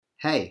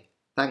Hey,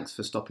 thanks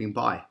for stopping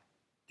by.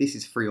 This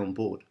is Free on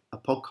Board, a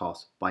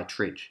podcast by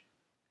Tridge.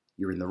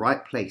 You're in the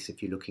right place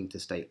if you're looking to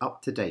stay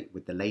up to date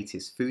with the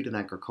latest food and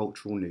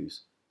agricultural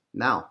news.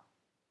 Now,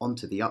 on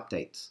to the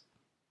updates.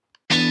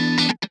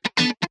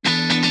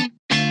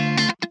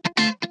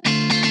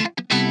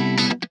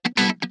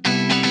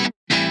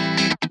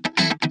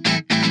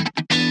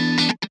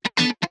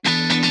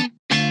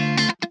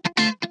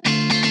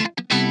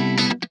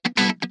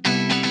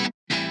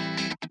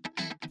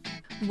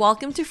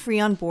 Welcome to Free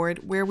on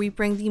Board, where we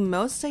bring the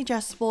most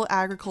digestible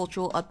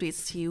agricultural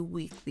updates to you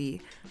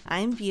weekly.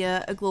 I'm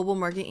Bia, a global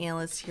market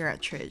analyst here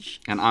at Tridge.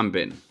 And I'm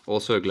Ben,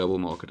 also a global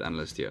market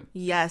analyst here.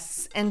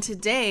 Yes, and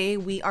today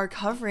we are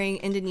covering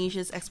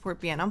Indonesia's export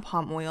ban on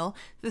palm oil,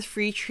 the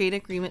free trade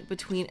agreement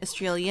between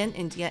Australia and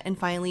India, and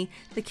finally,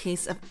 the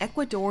case of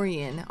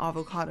Ecuadorian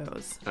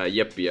avocados.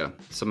 Yep, Bia.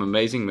 Some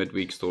amazing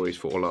midweek stories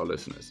for all our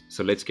listeners.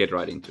 So let's get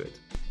right into it.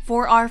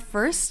 For our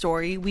first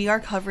story, we are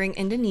covering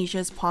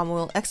Indonesia's palm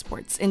oil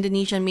exports.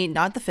 Indonesia made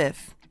not the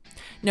fifth.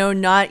 No,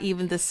 not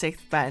even the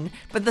sixth, Ben,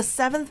 but the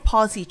seventh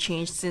policy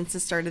change since the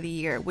start of the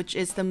year, which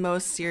is the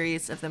most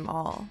serious of them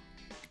all.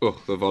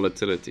 Oh, the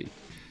volatility.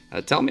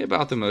 Tell me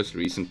about the most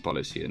recent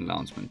policy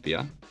announcement,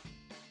 Bia.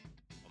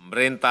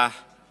 Pemerintah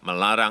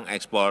melarang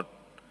ekspor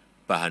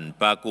bahan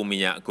baku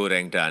minyak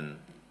goreng dan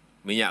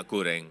minyak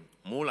goreng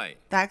mulai.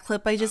 That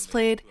clip I just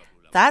played,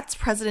 that's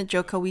President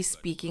Jokowi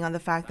speaking on the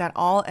fact that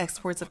all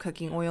exports of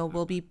cooking oil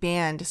will be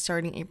banned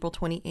starting April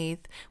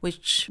 28th,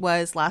 which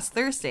was last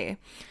Thursday.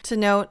 To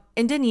note,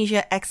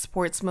 Indonesia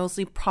exports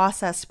mostly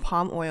processed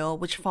palm oil,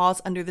 which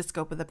falls under the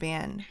scope of the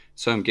ban.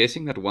 So I'm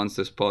guessing that once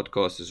this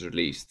podcast is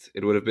released,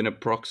 it would have been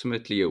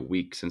approximately a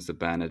week since the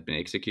ban had been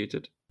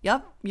executed.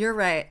 Yep, you're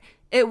right.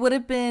 It would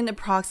have been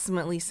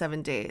approximately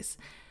 7 days.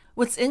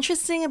 What's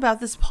interesting about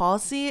this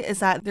policy is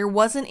that there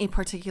wasn't a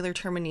particular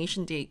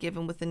termination date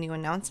given with the new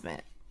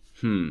announcement.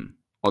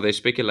 Are there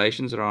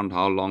speculations around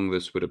how long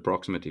this would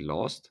approximately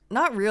last?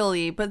 Not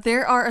really, but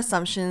there are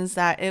assumptions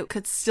that it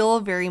could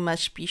still very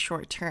much be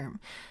short term.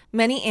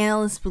 Many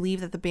analysts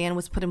believe that the ban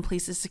was put in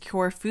place to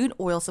secure food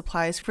oil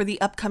supplies for the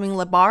upcoming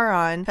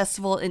Lebaran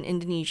festival in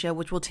Indonesia,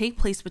 which will take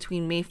place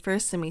between May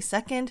 1st and May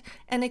 2nd,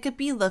 and it could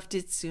be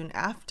lifted soon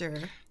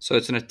after. So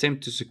it's an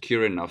attempt to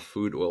secure enough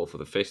food oil for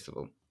the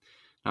festival.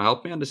 Now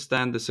help me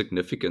understand the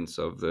significance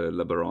of the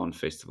Lebaran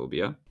festival,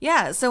 Bia.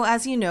 Yeah, so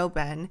as you know,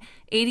 Ben,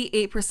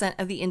 88%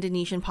 of the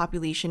Indonesian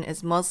population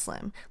is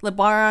Muslim.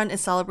 Lebaran is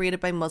celebrated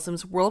by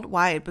Muslims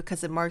worldwide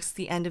because it marks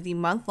the end of the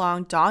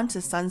month-long dawn to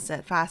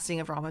sunset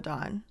fasting of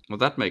Ramadan. Well,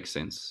 that makes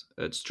sense.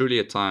 It's truly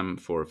a time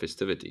for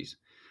festivities.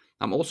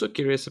 I'm also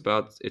curious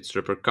about its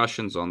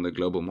repercussions on the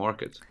global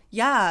market.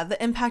 Yeah,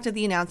 the impact of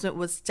the announcement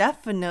was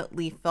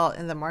definitely felt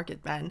in the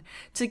market, Ben.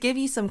 To give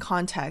you some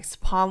context,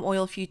 palm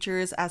oil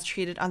futures as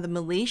traded on the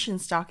Malaysian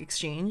Stock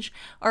Exchange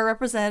are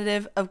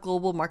representative of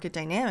global market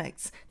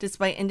dynamics,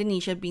 despite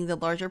Indonesia being the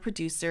larger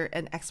producer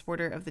and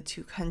exporter of the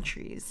two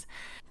countries.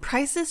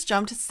 Prices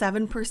jumped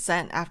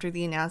 7% after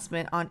the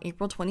announcement on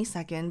April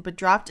 22nd, but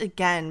dropped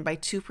again by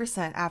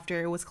 2%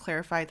 after it was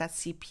clarified that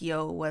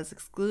CPO was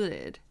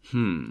excluded.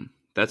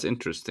 That's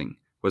interesting.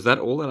 Was that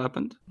all that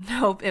happened?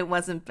 Nope, it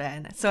wasn't,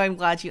 Ben. So I'm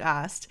glad you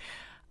asked.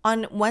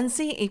 On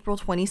Wednesday, April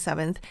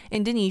 27th,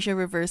 Indonesia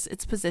reversed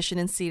its position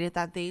and stated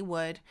that they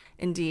would,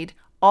 indeed,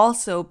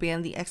 also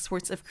ban the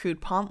exports of crude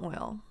palm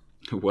oil.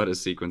 What a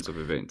sequence of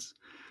events.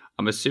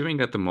 I'm assuming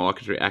that the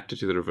market reacted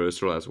to the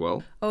reversal as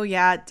well. Oh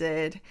yeah, it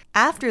did.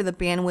 After the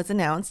ban was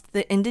announced,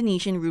 the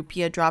Indonesian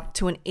rupiah dropped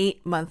to an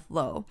 8-month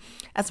low,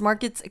 as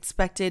markets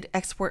expected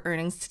export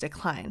earnings to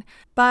decline.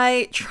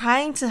 By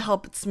trying to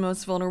help its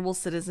most vulnerable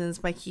citizens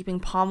by keeping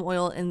palm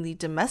oil in the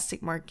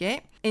domestic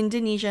market,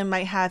 Indonesia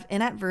might have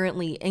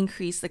inadvertently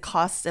increased the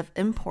cost of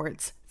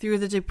imports through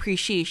the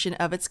depreciation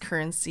of its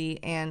currency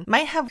and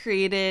might have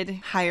created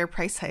higher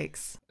price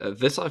hikes.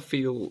 This, I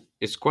feel,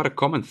 is quite a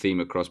common theme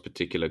across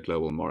particular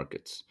global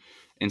markets.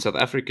 In South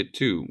Africa,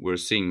 too, we're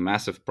seeing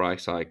massive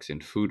price hikes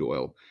in food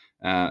oil,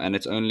 and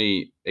it's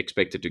only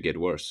expected to get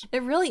worse.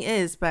 It really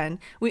is, Ben.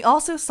 We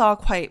also saw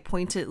quite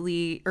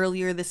pointedly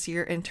earlier this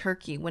year in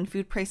Turkey when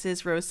food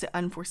prices rose to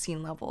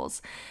unforeseen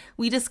levels.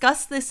 We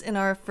discussed this in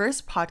our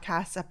first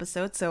podcast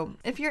episode, so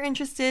if you're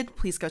interested,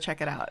 please go check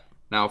it out.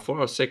 Now, for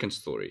our second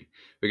story,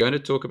 we're going to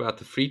talk about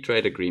the free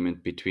trade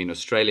agreement between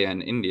Australia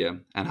and India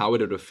and how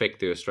it would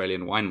affect the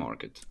Australian wine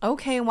market.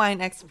 Okay,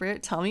 wine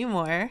expert, tell me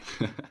more.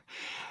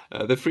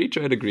 The free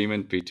trade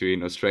agreement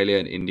between Australia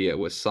and India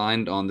was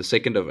signed on the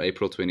 2nd of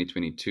April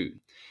 2022,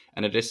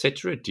 and it is set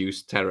to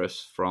reduce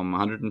tariffs from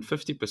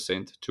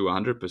 150% to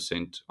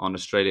 100% on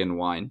Australian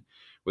wine,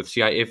 with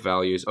CIF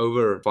values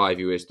over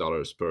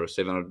 $5 per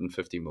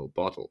 750ml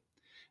bottle.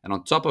 And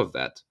on top of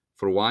that,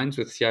 for wines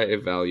with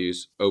CIF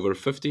values over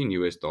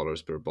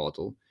 $15 per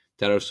bottle,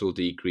 tariffs will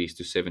decrease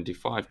to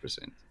 75%.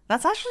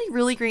 That's actually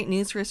really great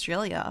news for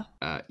Australia.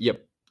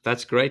 Yep,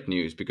 that's great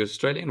news because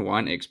Australian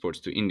wine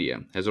exports to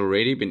India has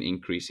already been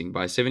increasing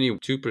by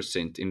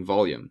 72% in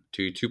volume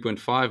to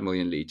 2.5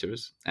 million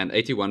liters and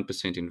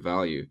 81% in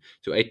value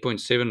to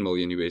 $8.7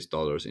 million in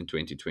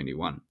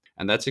 2021.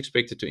 and that's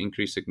expected to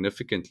increase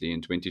significantly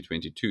in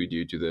 2022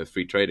 due to the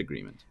free trade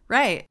agreement.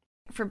 Right.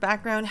 For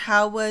background,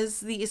 how was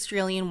the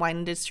Australian wine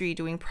industry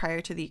doing prior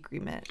to the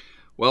agreement?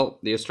 Well,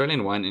 the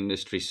Australian wine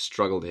industry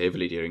struggled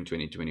heavily during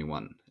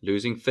 2021,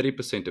 losing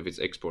 30% of its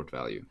export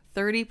value.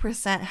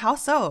 30%? How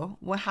so?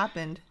 What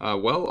happened?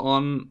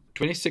 On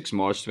 26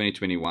 March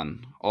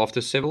 2021, after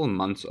several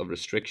months of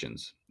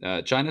restrictions,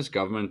 China's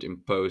government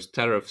imposed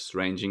tariffs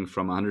ranging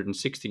from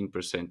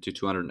 116% to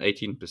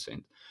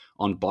 218%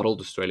 on bottled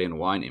Australian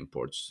wine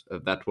imports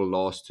that will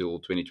last till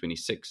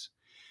 2026.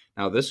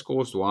 Now, this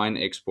caused wine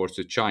exports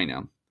to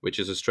China, which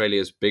is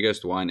Australia's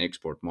biggest wine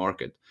export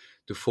market,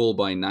 to fall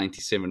by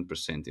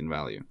 97% in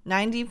value.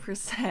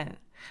 90%?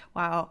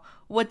 Wow.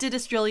 What did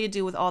Australia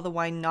do with all the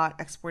wine not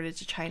exported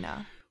to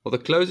China? Well, the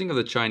closing of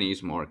the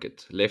Chinese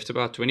market left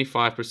about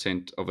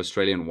 25% of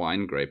Australian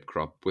wine grape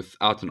crop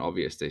without an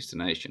obvious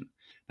destination.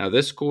 Now,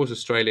 this caused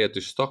Australia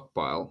to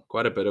stockpile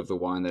quite a bit of the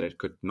wine that it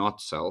could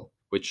not sell,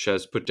 which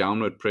has put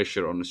downward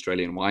pressure on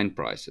Australian wine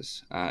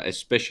prices,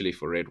 especially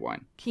for red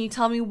wine. Can you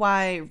tell me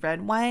why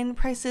red wine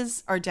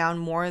prices are down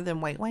more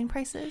than white wine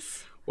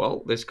prices?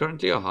 Well, there's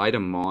currently a high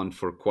demand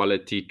for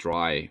quality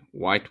dry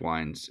white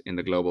wines in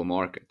the global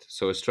market,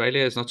 so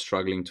Australia is not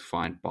struggling to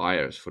find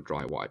buyers for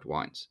dry white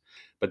wines.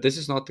 But this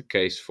is not the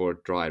case for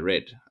dry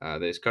red.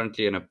 There's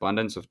currently an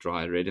abundance of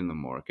dry red in the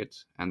market,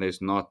 and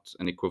there's not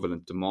an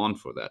equivalent demand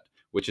for that,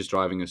 which is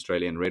driving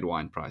Australian red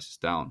wine prices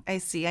down. I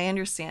see, I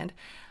understand.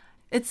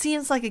 It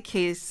seems like a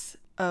case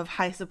of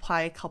high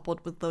supply coupled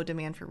with low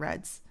demand for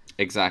reds.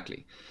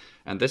 Exactly.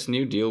 And this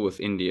new deal with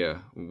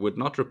India would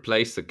not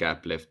replace the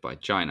gap left by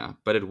China,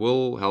 but it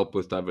will help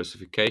with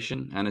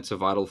diversification, and it's a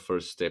vital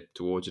first step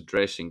towards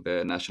addressing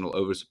the national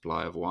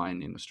oversupply of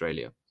wine in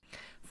Australia.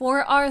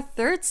 For our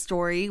third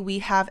story, we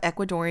have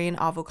Ecuadorian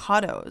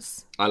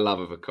avocados. I love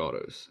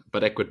avocados,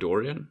 but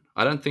Ecuadorian?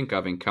 I don't think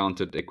I've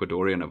encountered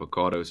Ecuadorian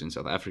avocados in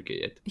South Africa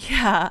yet.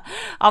 Yeah,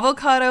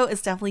 avocado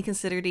is definitely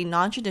considered a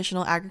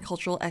non-traditional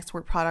agricultural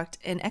export product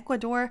in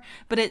Ecuador,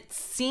 but it's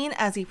seen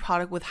as a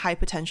product with high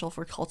potential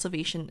for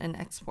cultivation and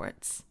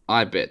exports.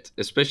 I bet,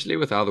 especially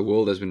with how the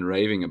world has been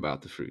raving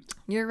about the fruit.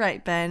 You're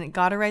right, Ben.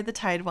 Gotta ride the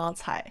tide while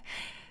it's high.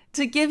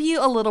 To give you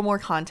a little more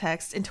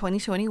context, in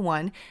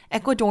 2021,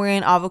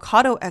 Ecuadorian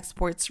avocado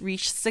exports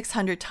reached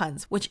 600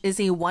 tons, which is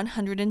a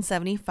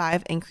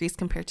 175 increase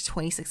compared to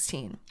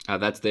 2016.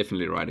 That's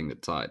definitely riding the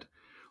tide.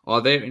 Are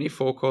there any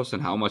forecasts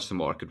on how much the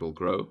market will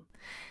grow?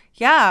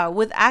 Yeah,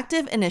 with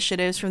active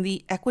initiatives from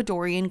the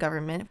Ecuadorian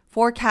government,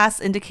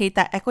 forecasts indicate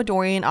that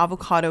Ecuadorian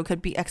avocado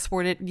could be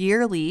exported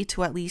yearly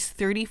to at least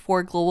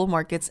 34 global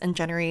markets and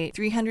generate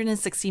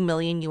 $360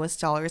 million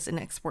in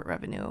export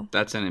revenue.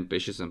 That's an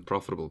ambitious and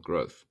profitable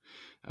growth.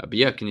 But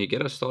yeah, can you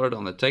get us started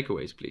on the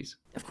takeaways, please?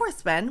 Of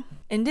course, Ben.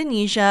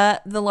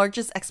 Indonesia, the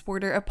largest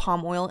exporter of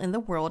palm oil in the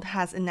world,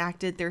 has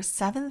enacted their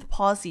 7th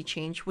policy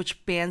change,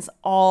 which bans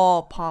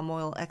all palm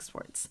oil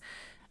exports.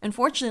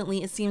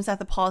 Unfortunately, it seems that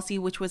the policy,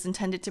 which was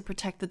intended to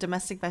protect the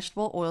domestic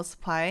vegetable oil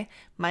supply,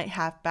 might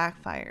have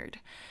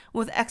backfired.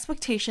 With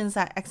expectations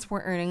that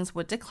export earnings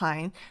would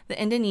decline, the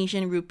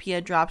Indonesian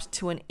rupiah dropped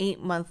to an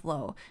 8-month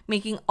low,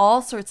 making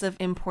all sorts of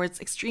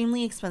imports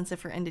extremely expensive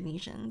for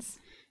Indonesians.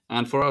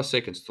 And for our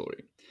second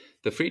story,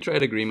 the free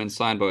trade agreement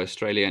signed by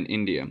Australia and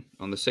India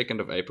on the 2nd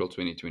of April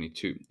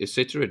 2022 is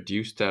set to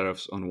reduce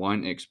tariffs on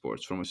wine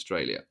exports from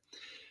Australia,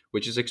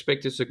 which is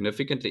expected to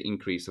significantly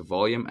increase the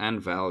volume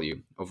and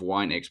value of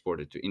wine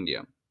exported to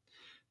India.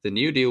 The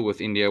new deal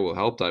with India will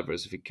help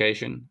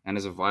diversification and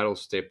is a vital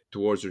step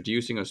towards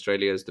reducing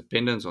Australia's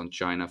dependence on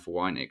China for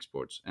wine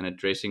exports and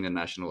addressing the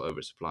national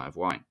oversupply of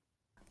wine.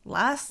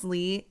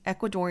 Lastly,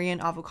 Ecuadorian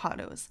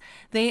avocados.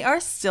 They are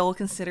still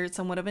considered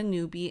somewhat of a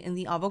newbie in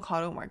the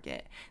avocado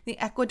market. The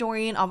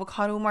Ecuadorian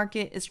avocado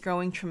market is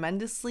growing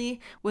tremendously,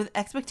 with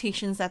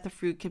expectations that the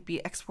fruit could be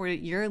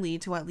exported yearly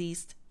to at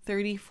least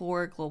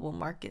 34 global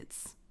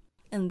markets.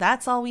 And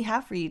that's all we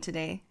have for you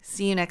today.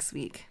 See you next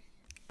week.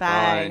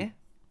 Bye.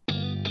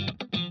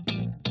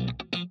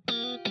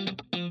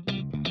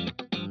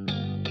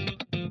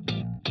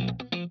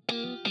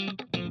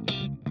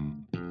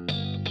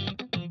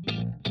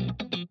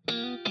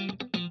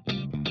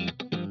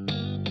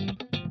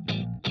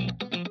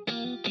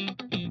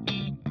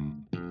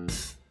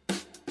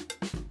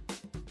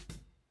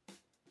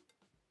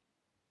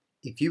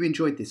 If you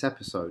enjoyed this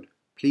episode,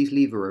 please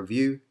leave a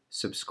review,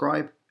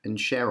 subscribe, and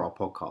share our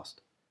podcast.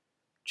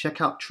 Check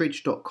out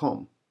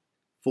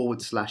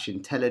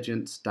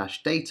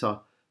tridge.com/intelligence-data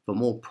for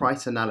more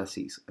price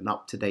analyses and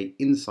up-to-date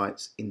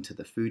insights into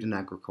the food and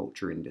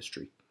agriculture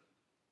industry.